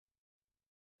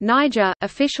Niger,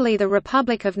 officially the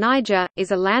Republic of Niger,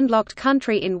 is a landlocked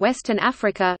country in Western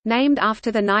Africa, named after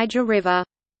the Niger River.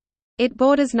 It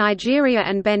borders Nigeria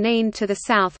and Benin to the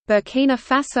south, Burkina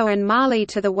Faso and Mali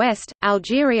to the west,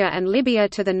 Algeria and Libya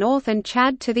to the north and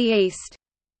Chad to the east.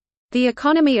 The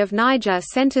economy of Niger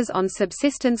centers on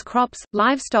subsistence crops,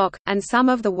 livestock, and some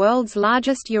of the world's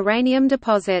largest uranium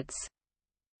deposits.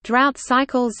 Drought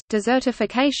cycles,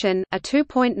 desertification, a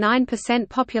 2.9%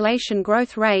 population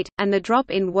growth rate, and the drop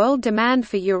in world demand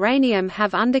for uranium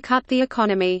have undercut the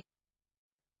economy.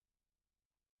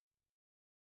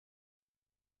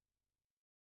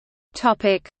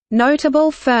 Notable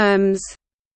firms.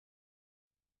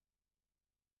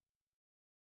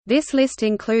 This list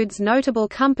includes notable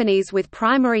companies with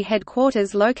primary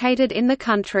headquarters located in the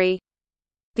country.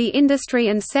 The industry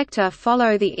and sector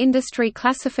follow the industry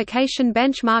classification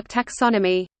benchmark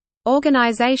taxonomy.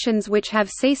 Organizations which have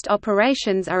ceased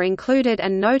operations are included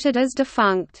and noted as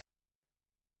defunct.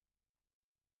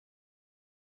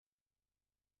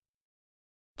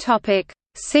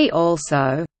 See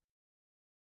also: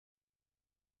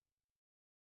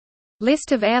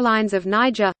 List of airlines of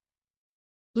Niger,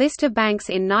 List of banks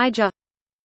in Niger,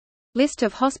 List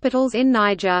of hospitals in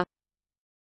Niger.